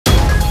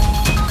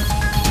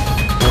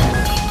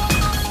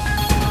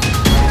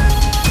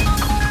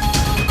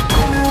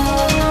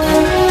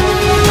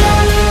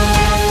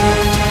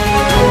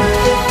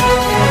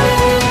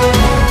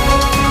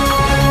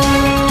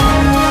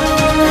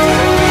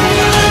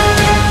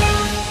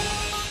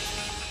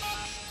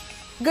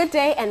Good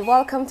day and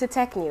welcome to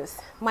Tech News.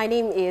 My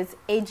name is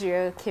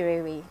Adrio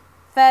Kirewi.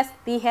 First,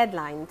 the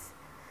headlines.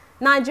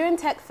 Nigerian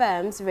tech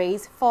firms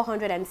raised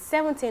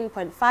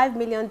 $417.5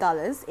 million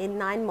in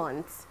 9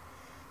 months.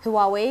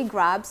 Huawei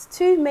grabs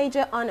 2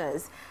 major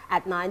honors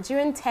at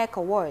Nigerian Tech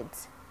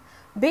Awards.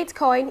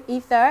 Bitcoin,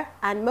 Ether,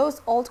 and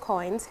most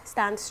altcoins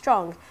stand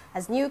strong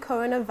as new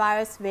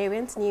coronavirus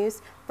variant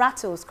news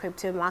rattles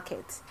crypto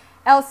markets.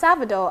 El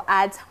Salvador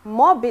adds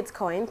more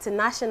Bitcoin to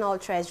national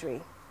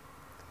treasury.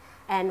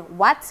 And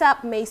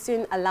WhatsApp may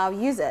soon allow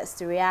users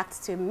to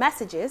react to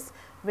messages,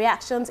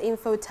 reactions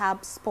info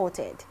tab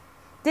spotted.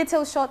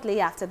 Details shortly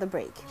after the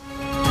break.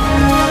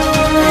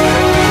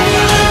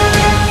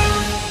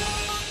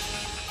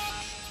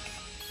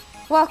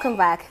 Welcome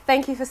back.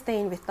 Thank you for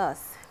staying with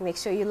us. Make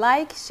sure you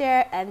like,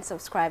 share, and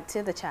subscribe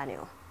to the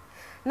channel.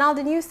 Now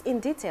the news in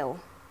detail.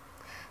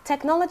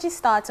 Technology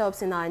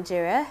startups in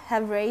Nigeria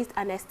have raised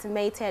an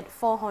estimated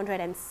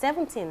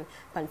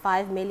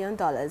 $417.5 million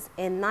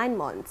in 9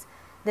 months.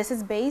 This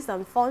is based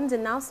on funds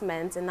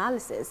announcement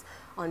analysis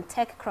on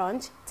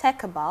TechCrunch,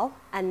 TechCabal,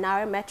 and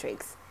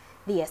Nairametrics.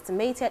 The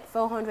estimated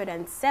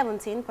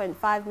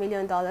 $417.5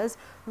 million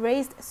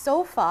raised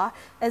so far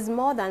is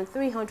more than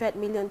 $300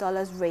 million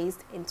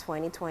raised in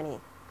 2020.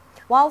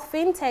 While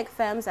fintech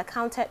firms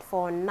accounted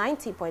for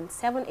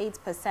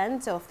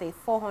 90.78% of the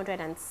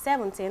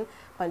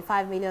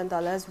 $417.5 million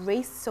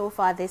raised so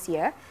far this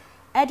year,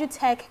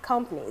 edutech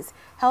companies,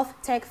 health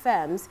tech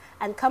firms,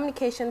 and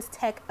communications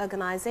tech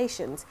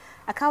organizations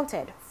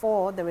accounted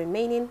for the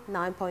remaining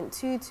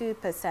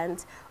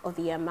 9.22% of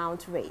the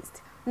amount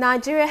raised.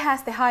 Nigeria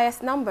has the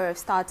highest number of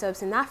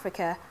startups in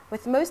Africa,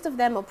 with most of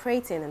them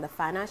operating in the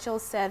financial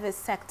service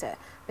sector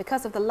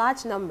because of the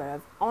large number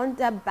of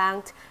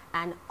underbanked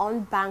and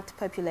unbanked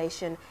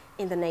population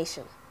in the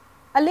nation.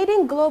 A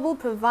leading global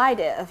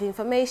provider of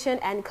information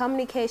and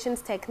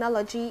communications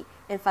technology,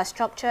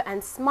 infrastructure,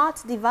 and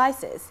smart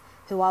devices,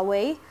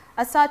 Huawei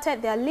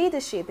asserted their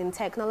leadership in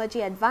technology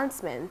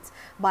advancement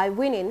by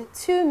winning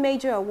 2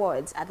 major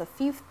awards at the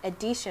 5th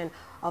edition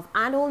of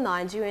Annual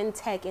Nigerian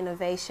Tech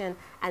Innovation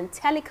and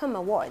Telecom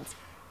Awards,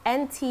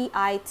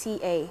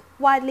 NTITA,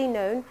 widely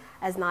known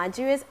as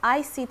Nigeria's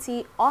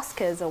ICT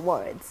Oscars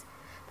Awards.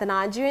 The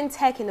Nigerian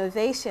Tech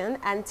Innovation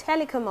and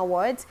Telecom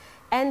Awards,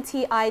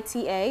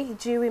 NTITA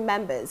jury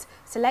members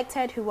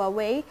selected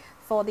Huawei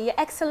for the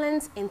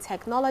Excellence in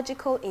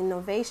Technological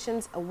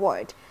Innovations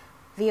Award.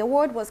 The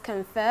award was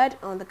conferred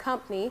on the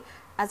company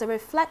as a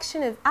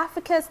reflection of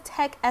Africa's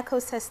tech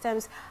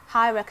ecosystem's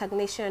high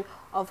recognition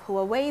of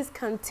Huawei's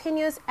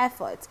continuous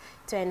efforts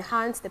to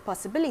enhance the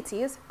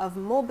possibilities of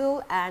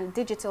mobile and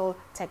digital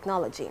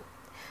technology.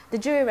 The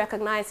jury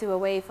recognized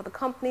Huawei for the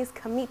company's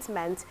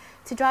commitment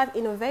to drive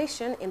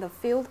innovation in the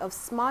field of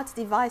smart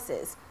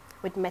devices,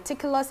 with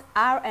meticulous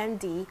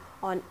R&D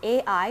on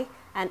AI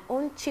and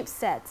on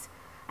chipsets,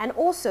 and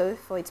also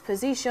for its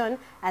position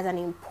as an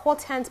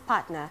important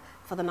partner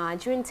for the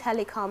Nigerian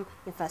telecom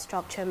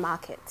infrastructure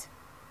market.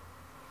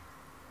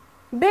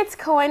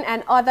 Bitcoin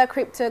and other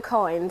crypto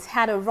coins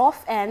had a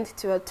rough end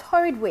to a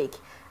torrid week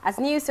as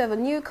news of a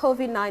new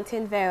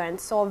COVID-19 variant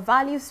saw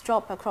values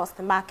drop across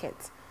the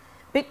market.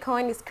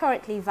 Bitcoin is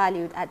currently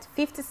valued at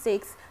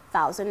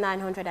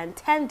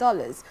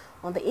 $56,910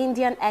 on the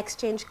Indian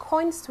exchange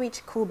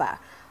CoinSwitch Cuba,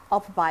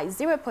 up by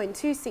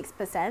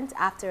 0.26%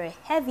 after a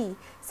heavy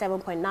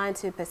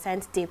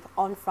 7.92% dip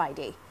on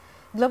Friday.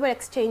 Global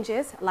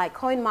exchanges like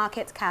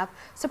CoinMarketCap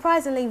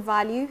surprisingly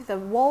value the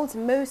world's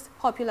most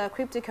popular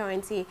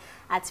cryptocurrency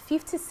at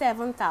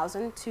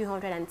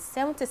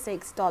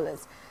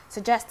 $57,276,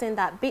 suggesting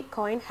that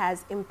Bitcoin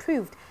has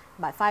improved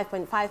by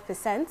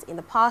 5.5% in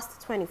the past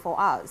 24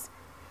 hours.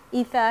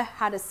 Ether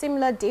had a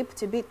similar dip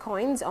to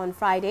Bitcoin's on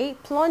Friday,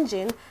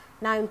 plunging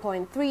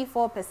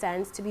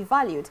 9.34% to be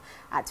valued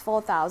at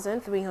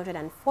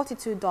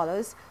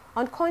 $4,342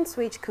 on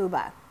CoinSwitch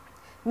Cuba.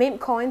 Meme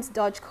Coin's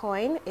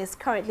Dogecoin is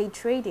currently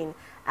trading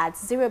at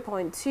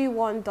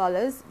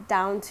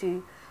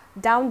 $0.21,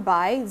 down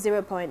by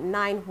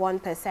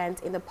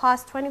 0.91% in the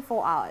past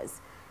 24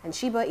 hours, and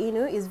Shiba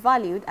Inu is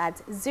valued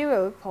at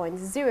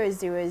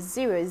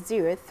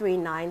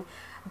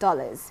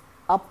 $0.000039,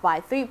 up by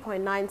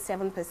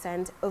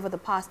 3.97% over the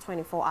past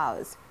 24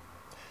 hours.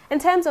 In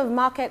terms of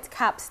market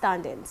cap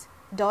standings,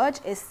 Doge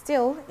is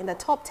still in the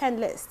top 10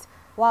 list,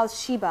 while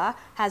Shiba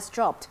has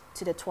dropped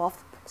to the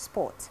 12th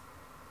spot.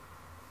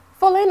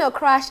 Following a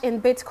crash in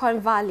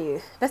Bitcoin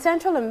value, the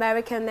Central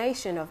American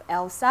nation of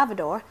El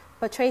Salvador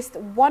purchased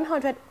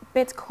 100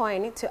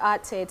 Bitcoin to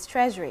add to its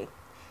treasury.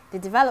 The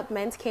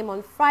development came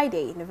on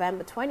Friday,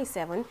 November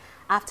 27,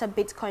 after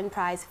Bitcoin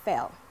price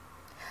fell.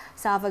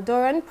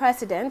 Salvadoran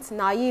President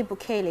Nayib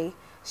Bukele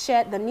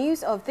shared the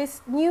news of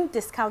this new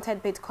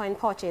discounted Bitcoin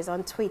purchase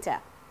on Twitter.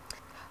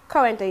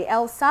 Currently,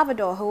 El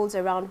Salvador holds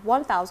around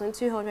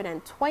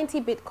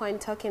 1,220 Bitcoin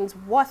tokens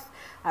worth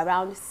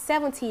around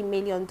 $70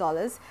 million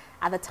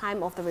at the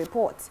time of the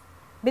report.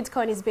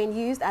 Bitcoin is being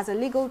used as a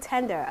legal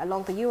tender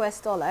along the US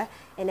dollar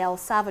in El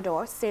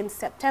Salvador since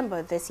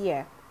September this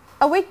year.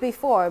 A week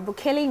before,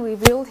 Bukele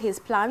revealed his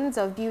plans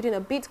of building a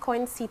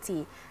Bitcoin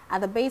city at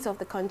the base of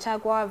the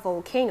Conchagua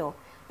volcano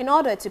in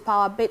order to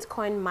power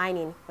Bitcoin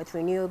mining with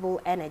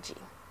renewable energy.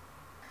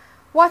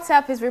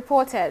 WhatsApp is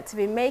reported to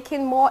be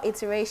making more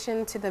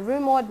iteration to the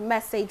rumored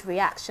message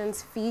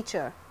reactions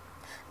feature.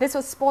 This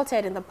was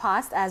spotted in the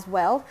past as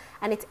well,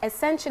 and it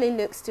essentially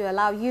looks to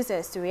allow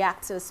users to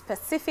react to a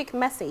specific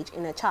message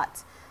in a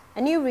chat. A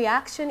new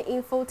reaction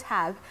info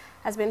tab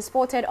has been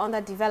spotted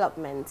under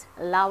development,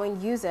 allowing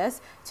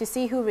users to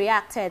see who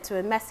reacted to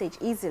a message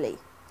easily.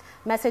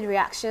 Message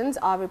reactions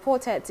are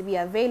reported to be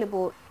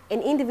available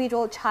in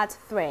individual chat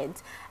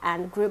threads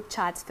and group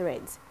chat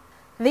threads.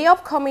 The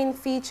upcoming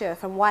feature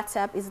from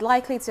WhatsApp is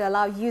likely to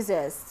allow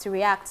users to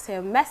react to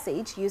a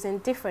message using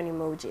different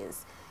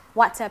emojis.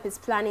 WhatsApp is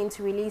planning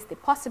to release the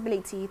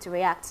possibility to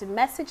react to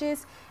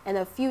messages in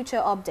a future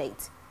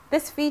update.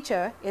 This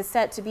feature is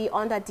said to be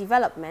under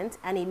development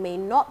and it may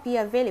not be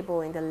available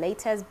in the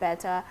latest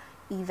beta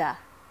either.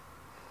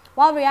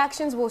 While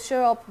reactions will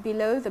show up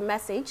below the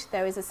message,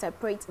 there is a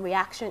separate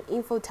reaction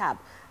info tab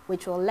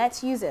which will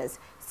let users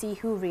see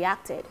who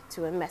reacted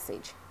to a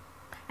message.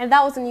 And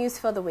that was the news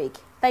for the week.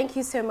 Thank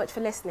you so much for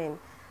listening.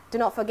 Do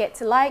not forget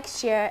to like,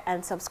 share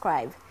and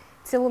subscribe.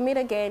 Till we meet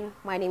again,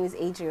 my name is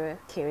Adria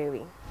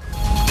Kiriri.